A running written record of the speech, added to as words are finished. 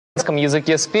украинском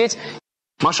языке спеть.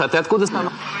 Маша, а ты откуда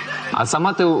сама? А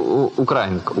сама ты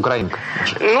украинка.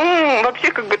 Ну,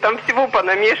 вообще, как бы там всего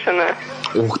понамешано.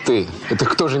 Ух ты, это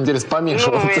кто же, интересно,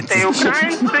 помешал? Ну, это и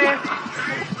украинцы,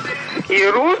 и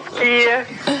русские,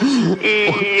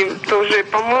 и тоже,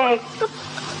 по-моему,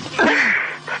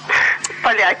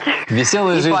 поляки.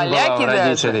 Веселая жизнь поляки, была у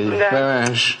родителей, да.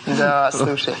 понимаешь? Да,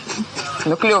 слушай.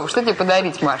 Ну, клево. Что тебе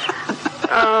подарить, Маш?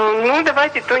 Ну,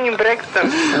 давайте Тони Брэкстон.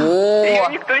 Ее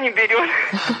никто не берет.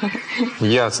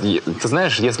 Ты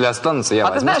знаешь, если останутся, я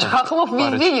возьму. А ты знаешь, хохлов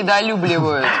везде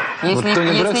недолюбливают.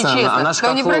 Если Брэкстон, честно. она ж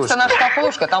Тони Брэкстон, она ж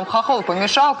хохлушка. Там хохол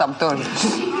помешал, там тоже.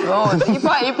 Вот.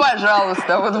 И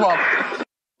пожалуйста, вот вам.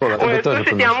 Ой,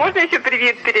 слушайте, а можно еще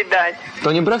привет передать?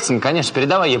 Тони Брэкстон, конечно,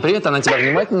 передавай ей привет, она тебя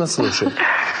внимательно слушает.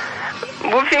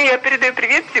 В общем, я передаю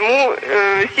привет всему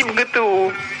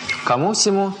СИП-ГТУ. Кому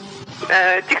всему?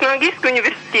 Технологический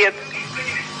университет.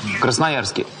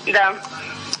 Красноярский. Да.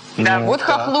 Да. Вот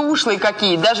хохлы ушлые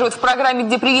какие. Даже вот в программе,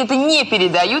 где приветы не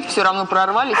передают, все равно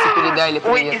прорвались и передали привет.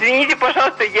 Ой, извините,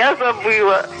 пожалуйста, я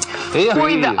забыла.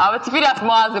 Ой, да, а вот теперь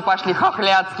отмазы пошли,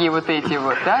 хохляцкие вот эти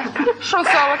вот, да? Что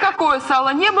сало? Какое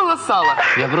сало? Не было сала?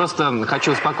 Я просто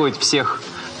хочу успокоить всех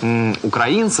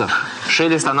украинцев.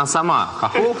 Шелест она сама.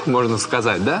 Хохлов, можно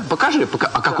сказать, да? Покажи.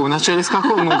 А какой у нас Шелест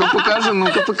Хохлов?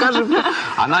 Ну-ка покажи.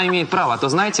 Она имеет право. А то,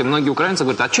 знаете, многие украинцы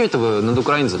говорят, а что это вы над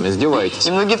украинцами издеваетесь?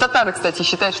 И многие татары, кстати,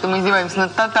 считают, что мы издеваемся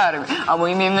над татарами. А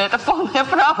мы имеем на это полное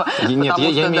право. Нет,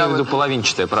 я имею в виду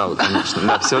половинчатое право, конечно.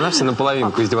 Да, всего-навсего на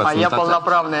половинку издеваться. А я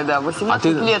полноправная, да. 18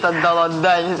 лет отдала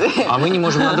дань. А мы не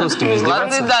можем над русскими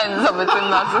издеваться. Ладно, дань за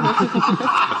 18.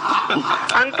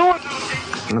 Антон.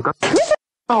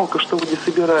 Что вы не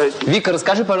собираете? Вика,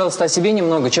 расскажи, пожалуйста, о себе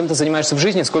немного. Чем ты занимаешься в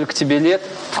жизни? Сколько тебе лет?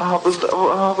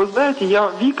 Вы знаете,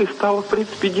 я Викой стала, в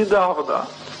принципе, недавно.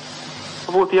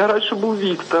 Вот, я раньше был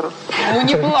Виктор. Ну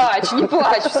не плачь,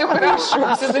 все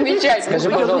хорошо, все замечательно. Скажи,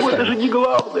 Я думаю, пожалуйста. это же не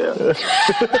главное.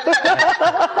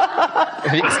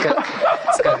 Вика,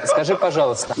 скажи,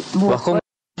 пожалуйста.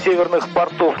 Северных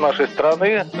портов нашей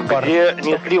страны, где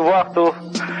несли вахту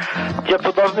те,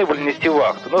 кто должны были нести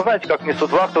вахту. Ну, знаете, как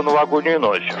несут вахту в новогоднюю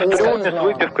ночь. В трюме с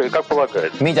выпивкой, как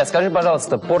полагается. Митя, скажи,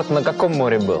 пожалуйста, порт на каком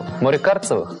море был? Море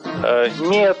Карцевых?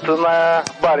 Нет, на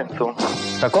Баренцевом.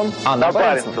 Каком? На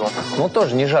Баренцевом. Ну,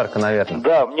 тоже не жарко, наверное.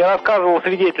 Да, мне рассказывал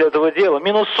свидетель этого дела.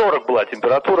 Минус 40 была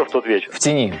температура в тот вечер. В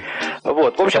тени.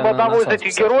 Вот. В общем, одного из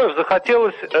этих героев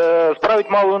захотелось справить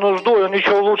малую нужду, и он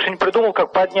ничего лучше не придумал,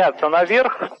 как подняться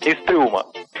наверх из трюма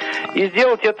и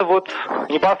сделать это вот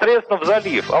непосредственно в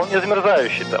залив, а он не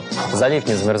замерзающий там. Залив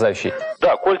не замерзающий.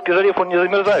 Да, Кольский залив, он не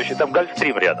замерзающий, там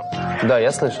Гольфстрим рядом. Да,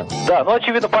 я слышал. Да, ну,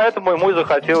 очевидно, поэтому ему и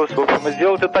захотелось, в общем,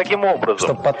 сделать это таким образом.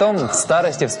 Чтобы потом в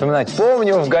старости вспоминать.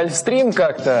 Помню, в Гольфстрим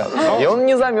как-то, и он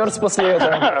не замерз после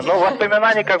этого. Ну,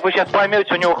 воспоминаний, как вы сейчас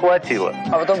поймете, у него хватило.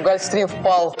 А потом Гольфстрим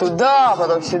впал туда,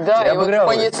 потом сюда, и вот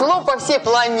понесло по всей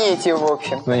планете, в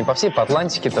общем. Ну, не по всей, по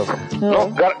Атлантике только. Ну,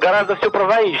 гораздо все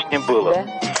прозаичнее было. Да?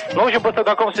 Ну, в общем, после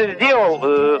того, как он все сделал,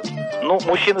 ну,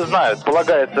 мужчины знают,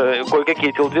 полагается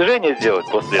кое-какие телодвижения сделать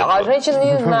после этого. А женщины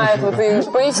не знают, вот и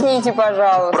поясните,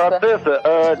 пожалуйста. Процессы.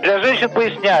 Для женщин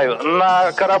поясняю,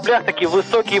 на кораблях такие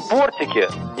высокие бортики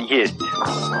есть.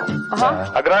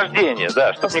 Ага. Ограждение,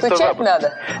 да, чтобы никто Постучать забыл.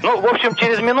 надо? Ну, в общем,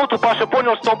 через минуту Паша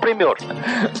понял, что он примерз.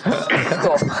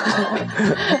 Кто?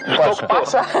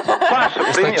 Паша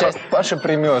примерз. Часть Паши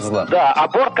примерзла. Да, а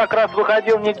борт как раз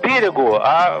выходил не к берегу,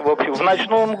 а в общем, в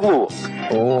ночную мглу.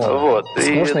 О, Вот.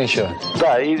 скучно еще.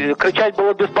 Да, и кричать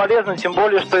было бесполезно, тем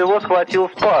более, что его схватил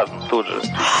спазм тут же.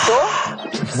 Что?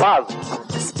 Спазм.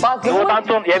 Спазм? Ну вот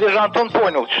Антон, я вижу, Антон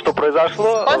понял, что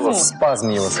произошло. Спазм? Спазм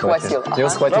его схватил. Ага. Его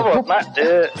схватил. Ну вот,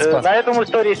 на этом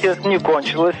история, естественно, не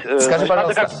кончилась. Скажи,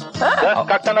 пожалуйста.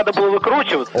 Как-то надо было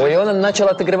выкручиваться. Ой, он начал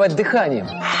отогревать дыханием.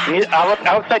 А вот,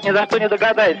 кстати, ни за что не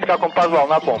догадаетесь, как он позвал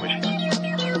на помощь.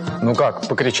 Ну как,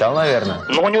 покричал, наверное.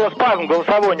 Ну, у него спазм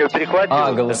голосовой у него перехватил.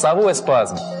 А, голосовой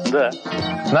спазм. Да.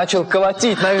 Начал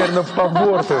колотить, наверное, по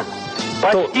борту.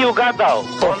 Почти угадал.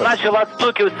 Он начал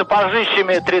отстукивать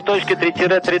сапожищами 3 точки,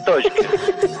 3-3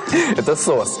 точки. Это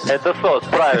сос. Это сос,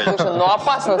 правильно. Слушай, ну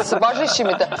опасно с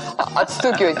сапожищами-то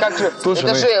отстукивать. Как же? Слушай,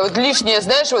 это же вот лишнее,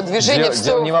 знаешь, вот движение в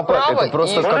дело не вопрос, вправо. это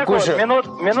просто и... Ну, так какой вот, же...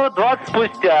 минут 20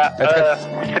 спустя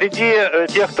среди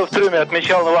тех, кто в трюме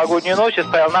отмечал новогоднюю ночь и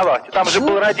стоял на вахте, там же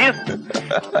был радист.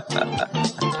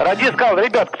 Радист сказал: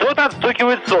 ребят, кто-то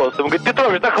отстукивает сос. Он говорит: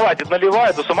 Петрович, да хватит,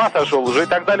 наливай, ты с ума сошел уже, и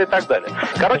так далее, и так далее.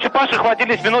 Короче, Паша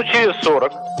хватились минут через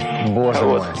 40. Боже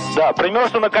мой. Да,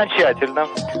 примерз он окончательно.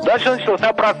 Дальше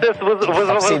начался процесс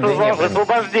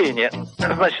высвобождения.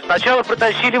 Значит, сначала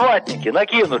притащили ватники,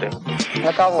 накинули.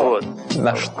 На кого? Вот.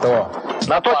 На что?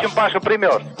 На то, чем Паша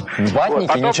примерз.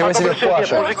 Ватники, ничего себе,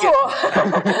 Паша.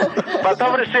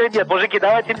 Потом решили, нет, мужики,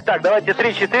 давайте не так, давайте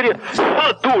 3-4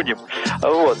 дунем.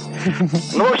 Вот.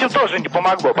 Ну, в общем, тоже не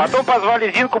помогло. Потом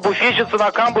позвали Зинку, буфетчицу,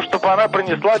 на камбу, чтобы она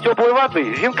принесла теплой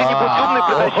воды. Зинка не будь умной,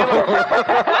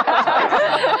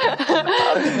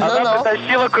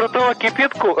 притащила крутого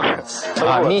кипятку.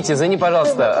 Митя, извини,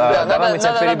 пожалуйста, давай мы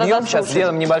тебя перебьем, сейчас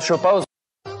сделаем небольшую паузу.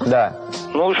 Да.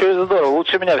 Ну, уж это здорово,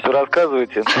 лучше меня все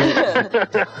рассказывайте.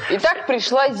 Итак,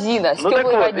 пришла Зина с ну, так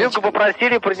теплой вот, водичкой. Зинку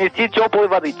попросили принести теплой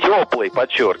воды. Теплой,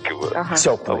 подчеркиваю.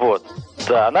 Теплой. Вот.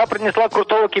 Да, она принесла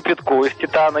крутого кипятку из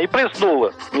титана и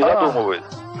прыснула, не задумываясь.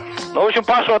 Ну, в общем,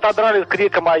 Пашу отодрали с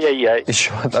криком ай-яй-яй.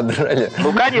 Еще отодрали?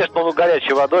 Ну, конечно,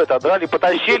 горячей водой отодрали и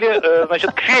потащили,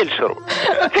 значит, к фельдшеру.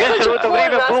 Фельдшер в это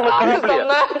время был на корабле.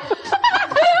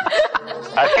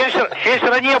 А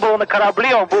фельдшера не было на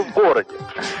корабле, он был в городе.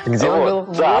 Где он был?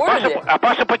 Да, а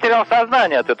Паша потерял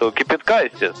сознание от этого кипятка,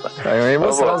 естественно. А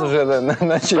его сразу же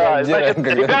начали отдирать.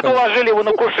 Значит, ребята уложили его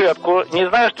на кушетку, не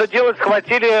зная, что делать,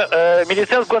 схватили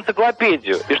медицинскую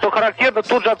энциклопедию. И что характерно,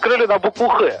 тут же открыли на букву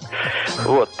 «Х».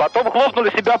 Вот. Потом хлопнули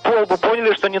себя по лбу,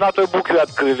 поняли, что не на той букве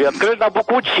открыли на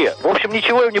букву «Ч». В общем,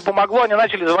 ничего им не помогло, они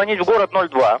начали звонить в город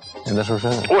 02. Даже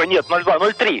уже... Ой, нет, 02,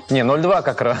 03. Не, 02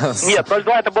 как раз. Нет,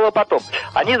 02 это было потом.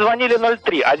 Они звонили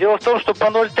 03. А дело в том, что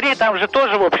по 03 там же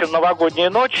тоже, в общем, новогодняя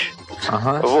ночь.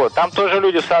 Ага. Вот, там тоже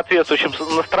люди в соответствующем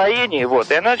настроении.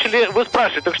 Вот. И начали вы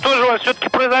спрашивать, так что же у вас все-таки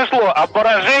произошло?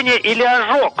 Обморожение или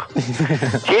ожог?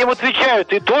 Те им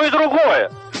отвечают, и то, и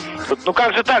другое. Ну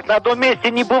как же так, на одном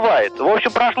месте не бывает. В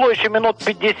общем, прошло еще минут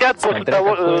 50 после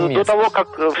того, до того, как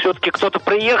все-таки кто-то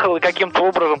приехал и каким-то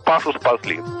образом Пашу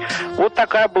спасли. Вот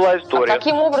такая была история. А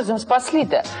каким образом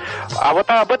спасли-то? А вот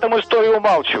об этом история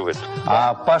умалчивает.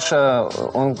 А Паша,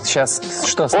 он сейчас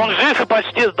что с ним? Он жив и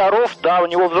почти здоров, да, у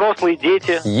него взрослые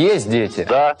дети. Есть дети?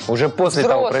 Да. Уже после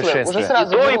того происшествия? Уже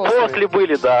сразу И до, и взрослые. после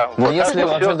были, да. Но Вот если так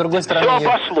вообще все, с другой стороны... все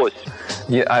обошлось.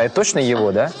 А это точно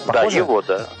его, да? Да, его,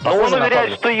 да. Но Похоже он на уверяет,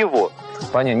 Павла? что его.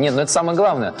 Понятно. Нет, ну это самое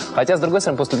главное. Хотя, с другой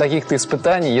стороны, после таких-то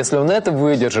испытаний, если он это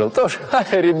выдержал, то ж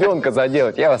ребенка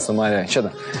заделать, я вас умоляю. Что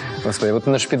там? Господи, вот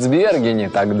на Шпицбергене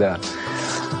тогда.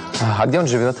 А где он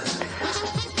живет?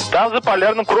 Там за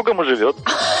полярным кругом и живет.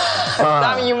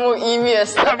 Там ему и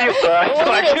место. Там ему, да. Ему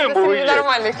А место чё ему среди уезжать?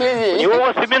 нормальных людей. У него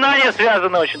воспоминания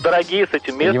связаны очень дорогие с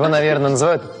этим местом. Его, наверное,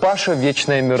 называют Паша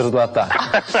Вечная мерзлота.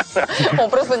 Он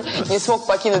просто не смог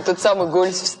покинуть тот самый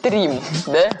гольфстрим,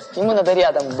 да? Ему надо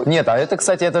рядом быть. Нет, а это,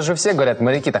 кстати, это же все говорят,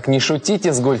 моряки, так не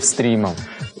шутите с гольфстримом.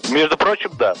 Между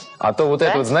прочим, да. А то вот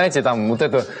это, вот, знаете, там, вот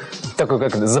это, такое, как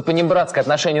это, запанибратское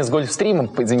отношение с гольфстримом,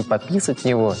 подписывать в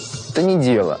него, это не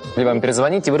дело. Или вам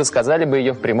перезвоните, вы рассказали бы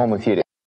ее в прямом эфире.